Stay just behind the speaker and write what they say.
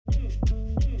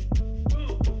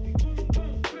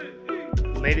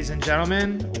Ladies and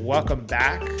gentlemen, welcome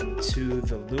back to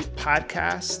the Loop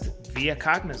podcast via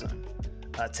Cognizant.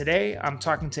 Today, I'm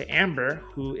talking to Amber,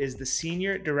 who is the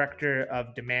Senior Director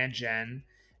of Demand Gen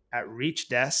at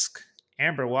Reachdesk.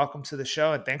 Amber, welcome to the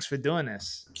show and thanks for doing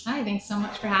this. Hi, thanks so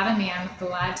much for having me. I'm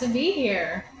glad to be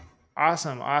here.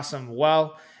 Awesome.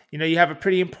 Well, you have a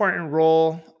pretty important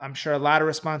role. I'm sure a lot of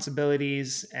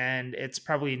responsibilities, and it's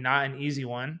probably not an easy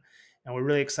one. And we're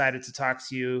really excited to talk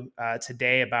to you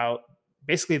today about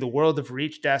basically the world of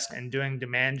Reachdesk and doing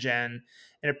demand gen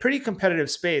in a pretty competitive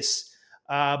space.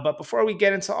 But before we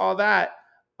get into all that,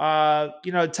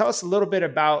 tell us a little bit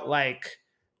about like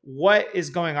what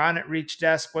is going on at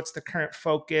Reachdesk. What's the current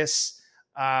focus?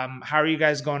 How are you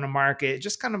guys going to market?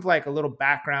 Just kind of like a little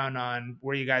background on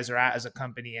where you guys are at as a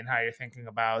company and how you're thinking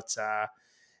about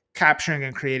capturing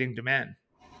and creating demand.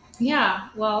 Yeah,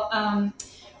 well,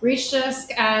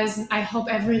 Reachdesk, as I hope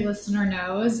every listener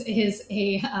knows, is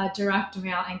a direct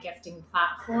mail and gifting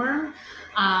platform.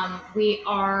 We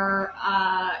are,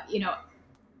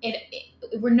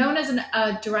 we're known as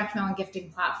a direct mail and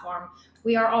gifting platform.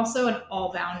 We are also an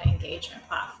all-bound engagement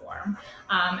platform,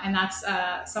 and that's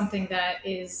something that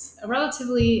is a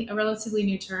relatively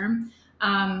new term.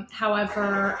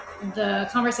 However, the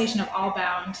conversation of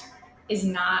all-bound is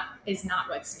not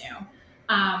what's new.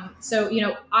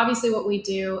 Obviously, what we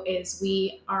do is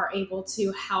we are able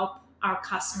to help our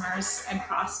customers and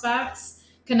prospects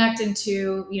connect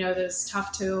into those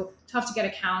tough to get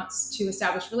accounts to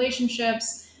establish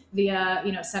relationships via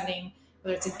sending,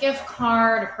 whether it's a gift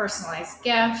card, a personalized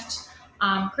gift,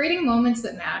 creating moments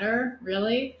that matter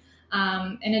really,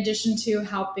 in addition to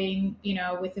helping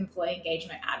with employee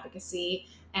engagement advocacy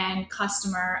and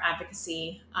customer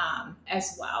advocacy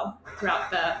as well throughout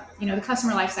the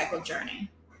customer lifecycle journey.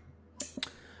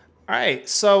 All right.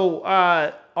 So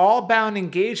all bound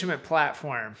engagement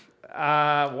platform.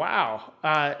 Wow.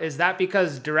 Is that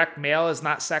because direct mail is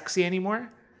not sexy anymore?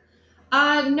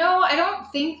 No, I don't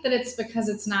think that it's because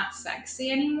it's not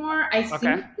sexy anymore. I Okay.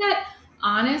 think that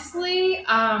honestly,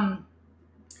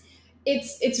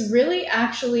 it's really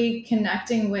actually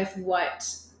connecting with what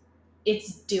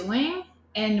it's doing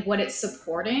and what it's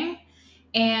supporting.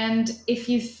 And if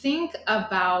you think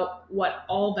about what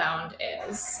Allbound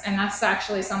is, and that's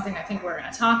actually something I think we're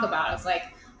going to talk about, is like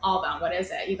Allbound, what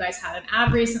is it? You guys had an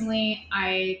ad recently.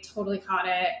 I totally caught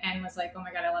it and was like, oh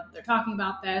my God, I love that they're talking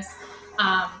about this.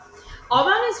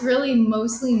 Allbound is really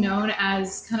mostly known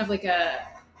as kind of like a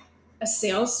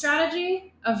sales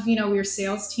strategy of, your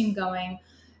sales team going,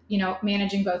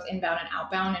 managing both inbound and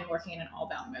outbound and working in an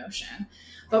all-bound motion.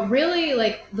 But really,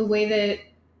 like the way that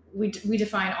we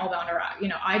define all-bound, or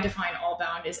I define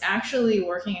all-bound, is actually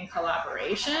working in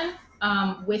collaboration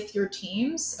with your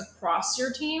teams, across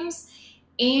your teams,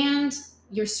 and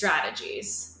your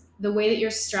strategies, the way that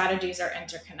your strategies are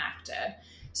interconnected.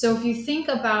 So if you think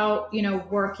about,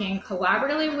 working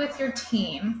collaboratively with your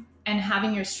team and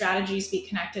having your strategies be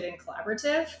connected and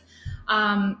collaborative,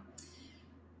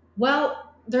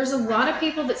 well, there's a lot of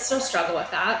people that still struggle with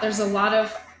that. There's a lot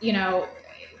of,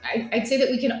 I'd say that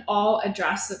we can all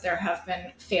address that there have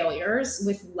been failures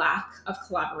with lack of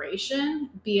collaboration,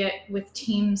 be it with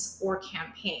teams or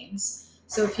campaigns.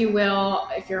 So if you will,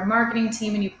 if you're a marketing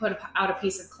team and you put out a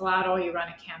piece of collateral, you run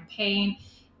a campaign,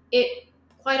 it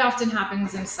quite often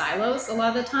happens in silos a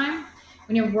lot of the time.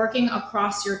 When you're working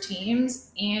across your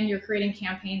teams and you're creating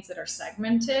campaigns that are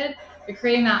segmented, you're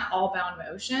creating that all-bound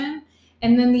motion.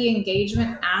 And then the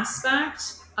engagement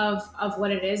aspect of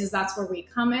what it is that's where we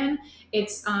come in.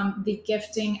 It's the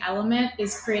gifting element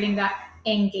is creating that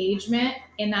engagement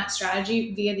in that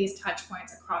strategy via these touch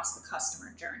points across the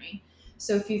customer journey.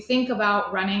 So if you think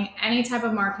about running any type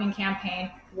of marketing campaign,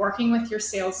 working with your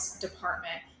sales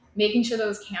department, making sure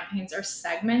those campaigns are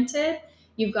segmented,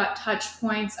 you've got touch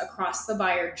points across the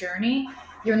buyer journey.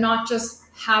 You're not just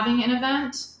having an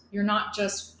event, you're not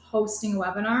just hosting a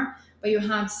webinar, but you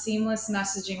have seamless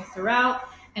messaging throughout,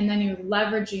 and then you're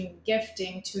leveraging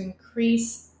gifting to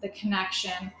increase the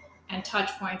connection and touch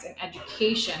points and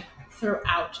education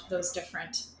throughout those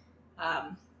different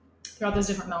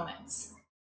moments.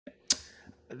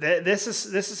 This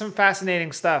is some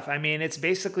fascinating stuff. I mean, it's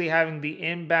basically having the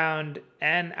inbound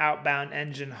and outbound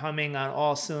engine humming on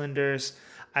all cylinders.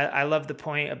 I love the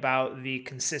point about the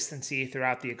consistency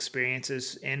throughout the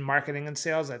experiences in marketing and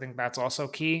sales. I think that's also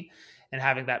key, and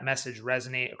having that message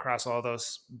resonate across all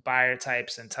those buyer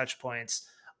types and touch points.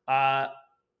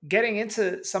 Getting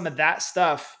into some of that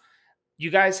stuff, you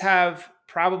guys have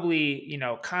probably,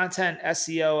 content,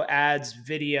 SEO, ads,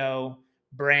 video,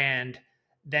 brand.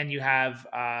 Then you have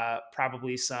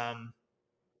probably some,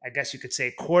 I guess you could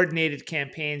say, coordinated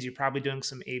campaigns. You're probably doing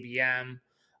some ABM.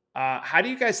 How do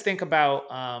you guys think about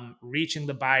reaching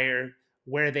the buyer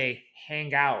where they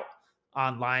hang out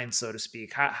online, so to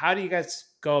speak? How do you guys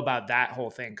go about that whole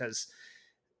thing? Because,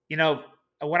 you know,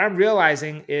 what I'm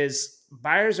realizing is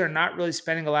buyers are not really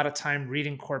spending a lot of time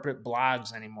reading corporate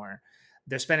blogs anymore.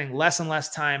 They're spending less and less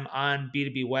time on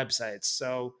B2B websites.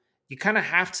 So you kind of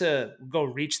have to go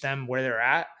reach them where they're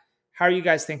at. How are you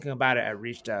guys thinking about it at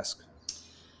Reachdesk?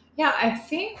 Yeah, I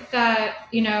think that,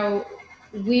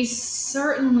 we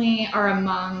certainly are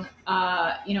among,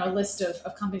 a list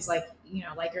of companies like,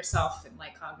 like yourself and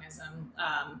like Cognizant,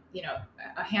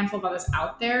 a handful of others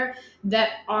out there that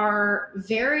are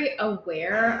very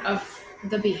aware of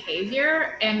the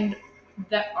behavior and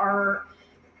that are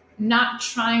not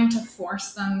trying to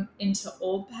force them into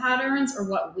old patterns or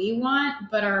what we want,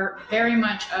 but are very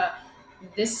much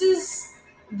this is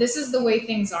this is the way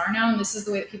things are now, and this is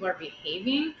the way that people are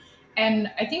behaving.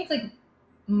 And I think like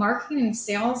marketing and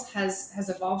sales has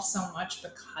evolved so much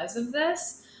because of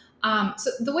this.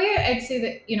 So the way I'd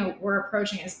say that we're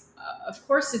approaching is, of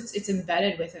course, it's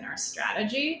embedded within our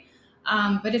strategy,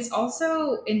 but it's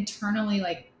also internally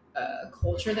like a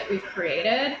culture that we've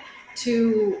created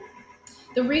to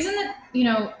the reason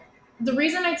that the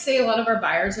reason I'd say a lot of our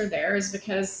buyers are there is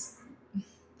because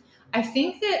I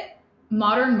think that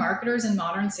modern marketers and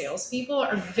modern salespeople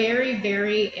are very,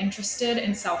 very interested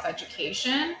in self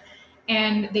education,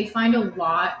 and they find a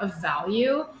lot of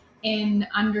value in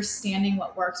understanding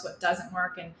what works, what doesn't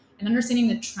work, and understanding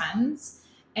the trends.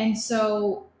 And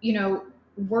so,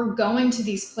 we're going to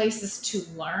these places to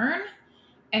learn.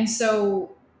 And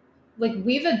so like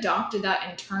we've adopted that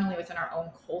internally within our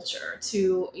own culture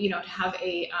to to have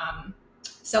a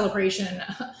celebration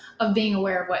of being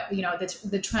aware of what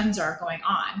the trends are going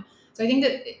on. So I think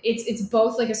that it's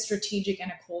both like a strategic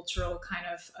and a cultural kind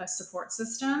of a support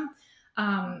system,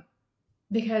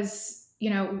 because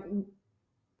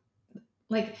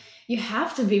like you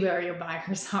have to be where your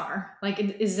buyers are. Like,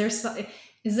 is there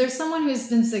someone who's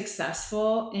been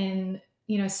successful in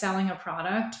selling a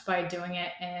product by doing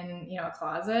it in a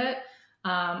closet,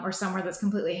 or somewhere that's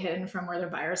completely hidden from where their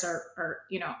buyers are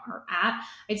at?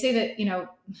 I'd say that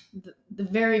the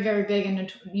very very big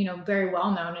and very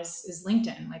well known is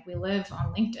LinkedIn. Like we live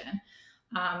on LinkedIn.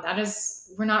 That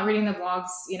is, we're not reading the blogs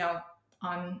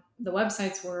on the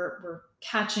websites. We're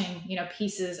catching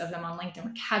pieces of them on LinkedIn.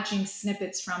 We're catching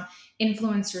snippets from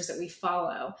influencers that we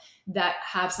follow that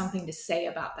have something to say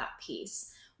about that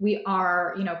piece. We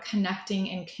are connecting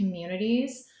in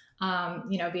communities,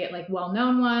 be it like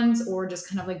well-known ones or just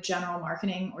kind of like general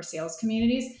marketing or sales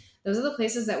communities. Those are the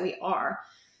places that we are.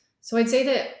 So I'd say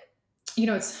that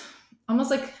it's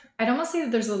almost like, I'd almost say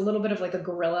that there's a little bit of like a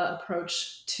guerrilla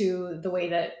approach to the way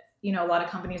that a lot of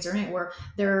companies are doing it, where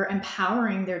they're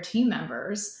empowering their team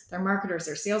members, their marketers,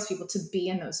 their salespeople to be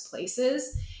in those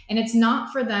places. And it's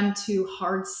not for them to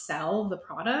hard sell the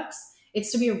products.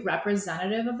 It's to be a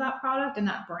representative of that product and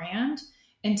that brand,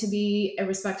 and to be a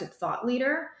respected thought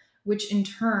leader, which in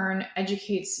turn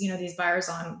educates these buyers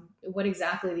on what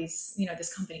exactly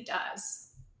this company does.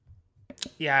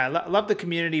 Yeah, love the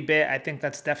community bit. I think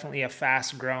that's definitely a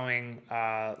fast growing,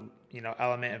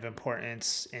 element of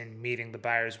importance in meeting the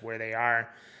buyers where they are.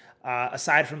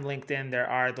 Aside from LinkedIn, there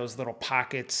are those little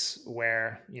pockets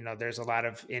where, there's a lot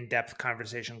of in-depth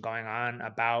conversation going on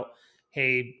about,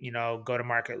 hey, go to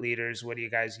market leaders. What are you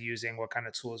guys using? What kind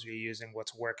of tools are you using?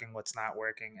 What's working? What's not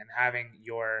working? And having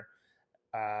your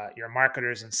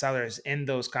marketers and sellers in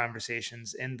those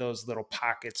conversations, in those little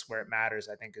pockets where it matters,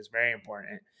 I think is very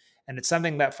important. And it's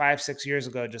something that 5, 6 years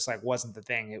ago just like wasn't the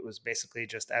thing. It was basically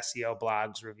just SEO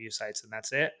blogs, review sites, and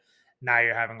that's it. Now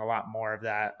you're having a lot more of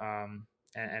that,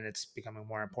 and it's becoming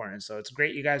more important. So it's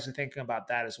great you guys are thinking about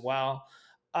that as well.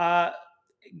 Uh,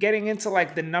 Getting into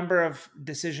like the number of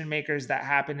decision makers that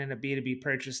happen in a B2B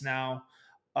purchase now,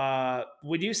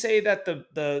 would you say that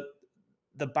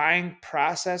the buying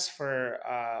process for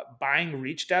buying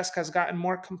Reachdesk has gotten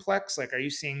more complex? Like, are you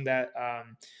seeing that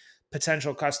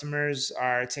potential customers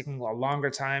are taking a longer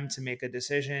time to make a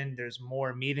decision? There's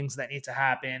more meetings that need to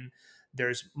happen.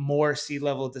 There's more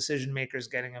C-level decision makers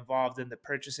getting involved in the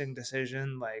purchasing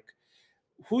decision. Like,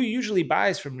 who usually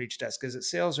buys from Reachdesk? Is it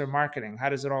sales or marketing? How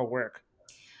does it all work?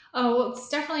 Oh, well, it's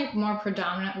definitely more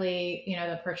predominantly,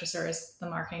 the purchaser is the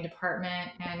marketing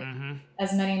department. And Hmm.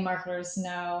 as many marketers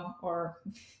know, or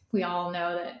we all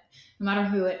know, that no matter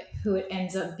who it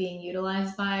ends up being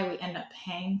utilized by, we end up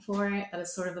paying for it. That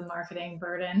is sort of the marketing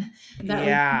burden that we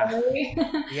Yeah. carry.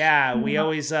 Yeah. We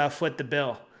always foot the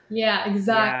bill. Yeah,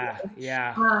 exactly.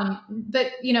 Yeah. Yeah.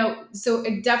 But so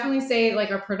I definitely say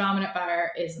like our predominant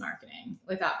buyer is marketing,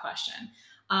 without question.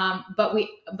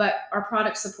 But our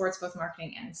product supports both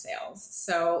marketing and sales.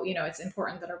 So, it's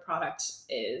important that our product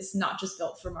is not just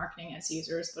built for marketing as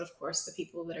users, but of course the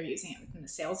people that are using it within the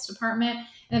sales department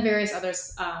and the various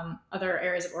other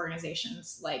areas of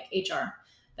organizations like HR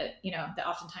that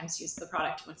oftentimes use the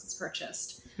product once it's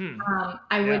purchased.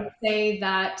 I would Yeah. say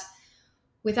that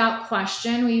without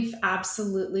question, we've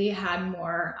absolutely had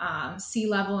more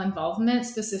C-level involvement,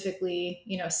 specifically,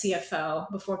 CFO,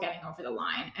 before getting over the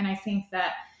line. And I think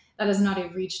that is not a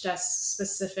Reachdesk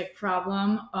specific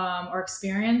problem or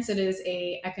experience. It is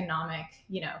a economic,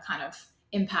 kind of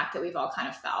impact that we've all kind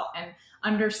of felt, and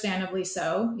understandably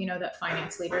so. That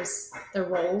finance leaders, their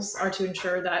roles are to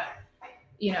ensure that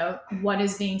what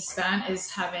is being spent is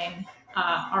having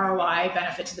ROI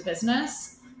benefit to the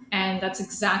business, and that's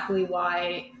exactly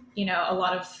why a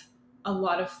lot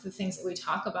of the things that we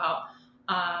talk about,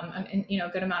 and a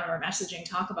good amount of our messaging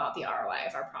talk about the ROI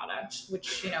of our product,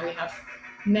 which we have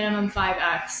minimum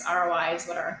 5x ROI is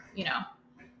what our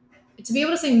to be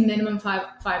able to say minimum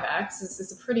 5x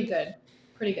is a pretty good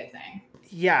thing.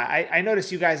 Yeah, I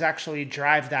noticed you guys actually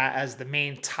drive that as the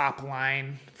main top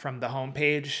line from the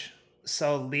homepage.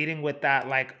 So leading with that,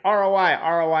 like ROI,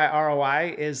 ROI,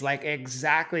 ROI is like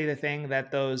exactly the thing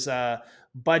that those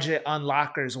budget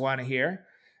unlockers want to hear.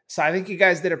 So I think you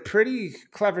guys did a pretty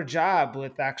clever job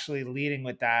with actually leading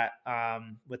with that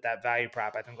value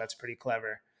prop. I think that's pretty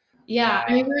clever. Yeah,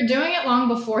 I Uh, mean, we were doing it long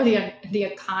before the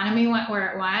economy went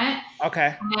where it went,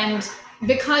 okay. and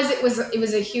because it was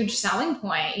a huge selling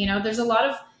point. There's a lot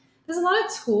of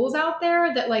tools out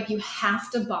there that like you have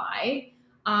to buy,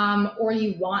 or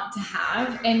you want to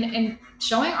have, and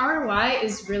showing ROI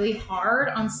is really hard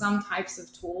on some types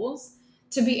of tools.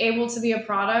 To be able to be a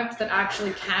product that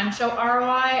actually can show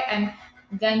ROI and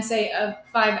then say a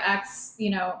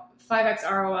 5x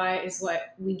ROI is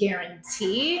what we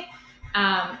guarantee.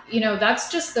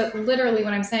 That's just literally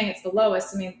when I'm saying it's the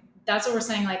lowest. I mean, that's what we're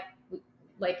saying.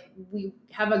 Like we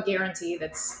have a guarantee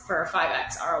that's for a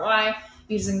 5x ROI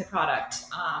using the product.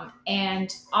 And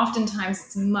oftentimes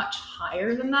it's much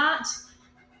higher than that.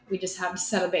 We just have to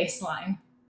set a baseline.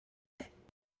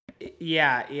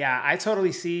 Yeah, I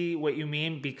totally see what you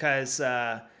mean because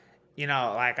like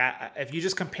if you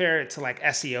just compare it to like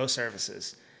SEO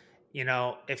services,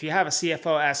 if you have a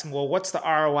CFO asking, well, what's the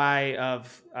ROI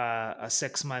of a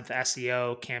 6 month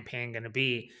SEO campaign going to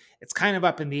be? It's kind of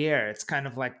up in the air. It's kind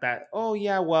of like that. Oh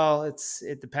yeah, well, it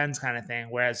depends kind of thing.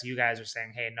 Whereas you guys are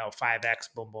saying, hey, no,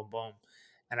 5x, boom, boom, boom,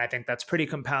 and I think that's pretty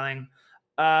compelling.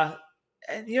 And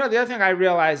the other thing I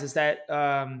realize is that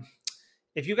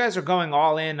if you guys are going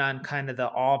all in on kind of the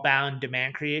all bound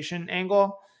demand creation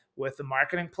angle with the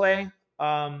marketing play,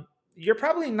 you're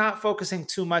probably not focusing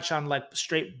too much on like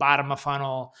straight bottom of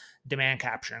funnel demand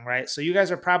capturing, right? So you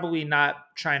guys are probably not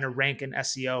trying to rank in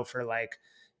SEO for like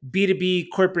B2B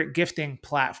corporate gifting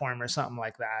platform or something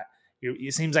like that.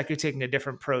 It seems like you're taking a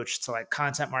different approach to like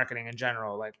content marketing in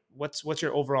general. Like what's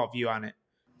your overall view on it?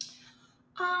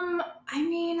 I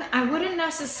mean, I wouldn't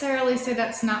necessarily say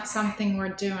that's not something we're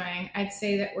doing. I'd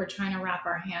say that we're trying to wrap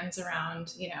our hands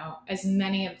around, as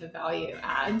many of the value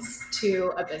adds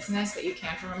to a business that you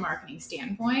can from a marketing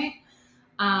standpoint.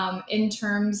 In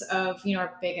terms of,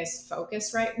 our biggest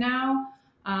focus right now,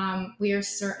 we are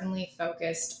certainly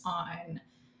focused on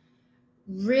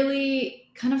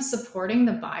really kind of supporting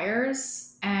the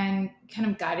buyers and kind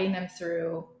of guiding them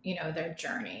through, their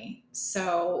journey.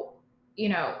 So, you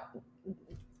know,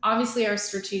 obviously our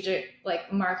strategic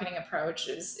like marketing approach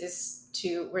is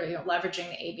to really leveraging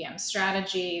the ABM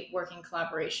strategy, working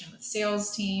collaboration with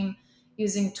sales team,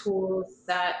 using tools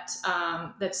that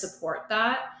support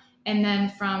that, and then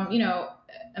from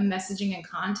a messaging and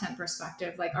content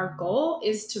perspective, like our goal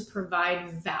is to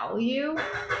provide value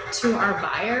to our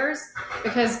buyers,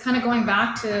 because kind of going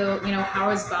back to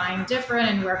how is buying different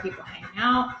and where people hang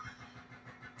out,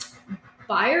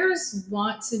 buyers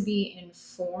want to be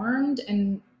informed,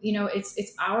 and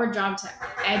it's our job to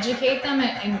educate them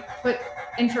and put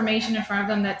information in front of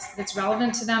them that's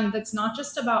relevant to them, that's not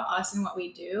just about us and what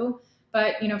we do,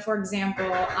 but for example,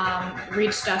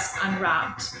 Reachdesk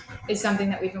Unwrapped is something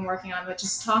that we've been working on, which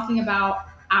is talking about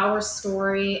our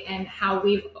story and how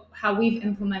we've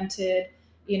implemented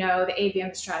the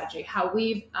ABM strategy, how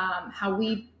we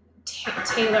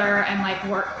tailor and like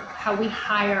work, how we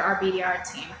hire our BDR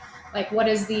team, like what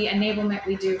is the enablement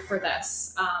we do for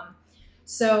this.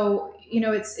 So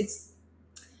it's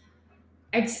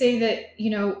I'd say that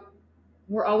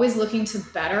we're always looking to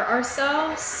better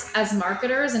ourselves as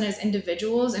marketers and as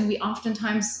individuals, and we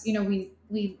oftentimes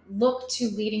we look to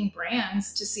leading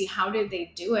brands to see how did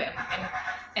they do it, and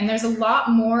And there's a lot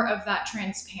more of that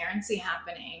transparency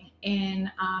happening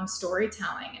in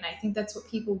storytelling. And I think that's what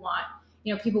people want.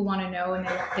 People want to know and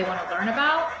they want to learn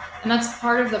about. And that's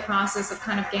part of the process of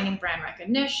kind of gaining brand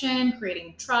recognition,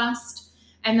 creating trust,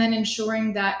 and then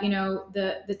ensuring that,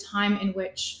 the time in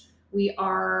which we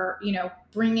are,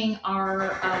 bringing our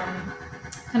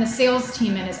kind of sales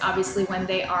team in is obviously when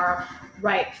they are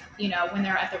ripe, when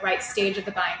they're at the right stage of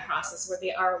the buying process, where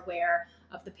they are aware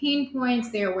of the pain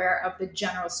points, they're aware of the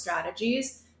general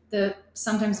strategies, the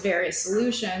sometimes various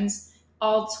solutions,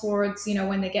 all towards,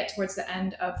 when they get towards the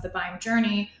end of the buying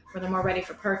journey, where they're more ready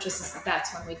for purchases.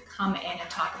 That's when we come in and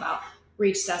talk about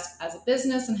Reachdesk as a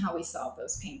business and how we solve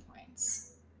those pain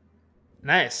points.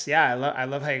 Nice. Yeah, I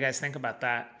love how you guys think about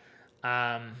that.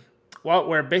 Um, well,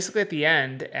 we're basically at the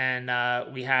end,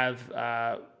 and we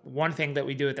have one thing that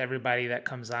we do with everybody that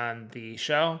comes on the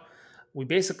show. We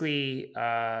basically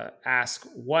ask,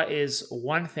 what is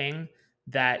one thing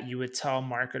that you would tell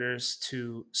marketers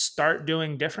to start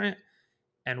doing different,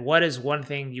 and what is one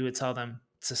thing you would tell them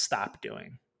to stop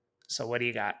doing? So, what do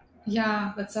you got?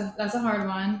 Yeah, that's a hard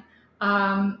one.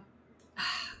 Um,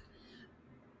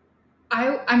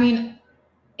 I mean,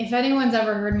 if anyone's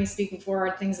ever heard me speak before,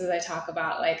 things that I talk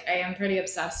about, like I am pretty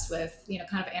obsessed with,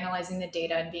 kind of analyzing the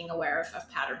data and being aware of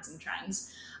patterns and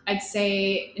trends. I'd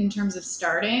say in terms of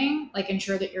starting, like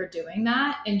ensure that you're doing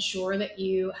that, ensure that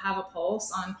you have a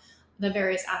pulse on the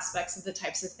various aspects of the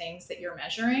types of things that you're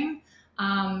measuring.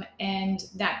 And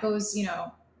that goes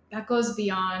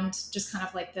beyond just kind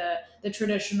of like the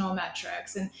traditional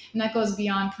metrics, and that goes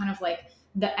beyond kind of like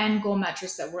the end goal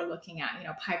metrics that we're looking at,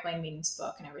 pipeline, meetings,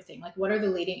 book, and everything. Like, what are the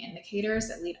leading indicators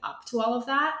that lead up to all of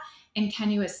that? And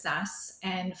can you assess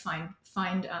and find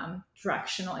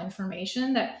directional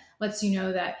information that lets you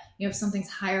know that, if something's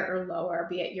higher or lower,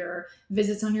 be it your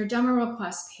visits on your demo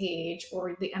request page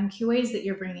or the MQAs that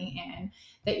you're bringing in,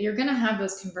 that you're going to have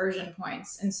those conversion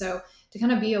points. And so to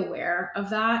kind of be aware of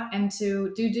that and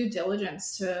to do due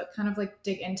diligence to kind of like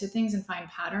dig into things and find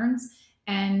patterns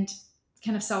and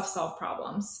kind of self-solve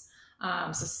problems.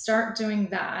 So start doing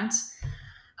that.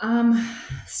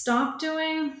 Stop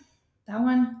doing that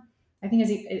one. I think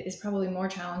is probably more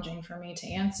challenging for me to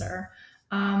answer.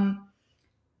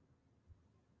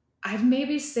 I'd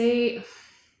maybe say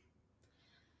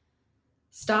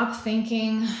stop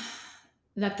thinking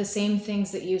that the same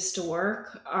things that used to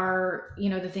work are,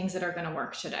 the things that are going to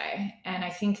work today. And I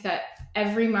think that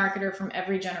every marketer from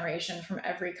every generation, from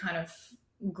every kind of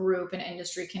group and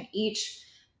industry can each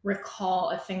recall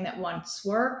a thing that once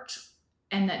worked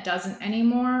and that doesn't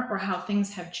anymore, or how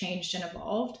things have changed and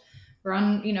evolved. We're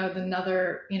on,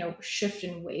 another, shift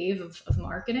and wave of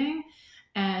marketing.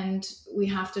 And we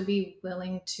have to be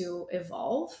willing to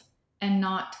evolve and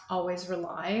not always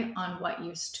rely on what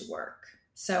used to work.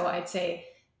 So I'd say,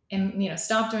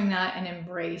 stop doing that and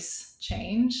embrace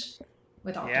change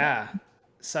with optimism. Yeah.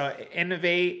 So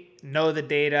innovate, know the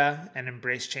data, and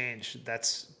embrace change.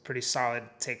 That's pretty solid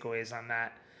takeaways on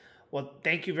that. Well,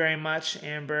 thank you very much,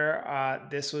 Amber.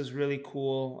 This was really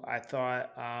cool. I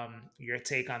thought your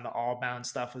take on the all bound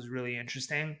stuff was really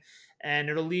interesting, and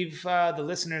it'll leave the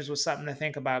listeners with something to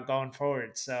think about going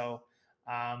forward. So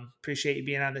appreciate you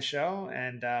being on the show,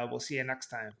 and we'll see you next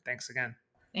time. Thanks again.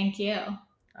 Thank you.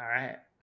 All right.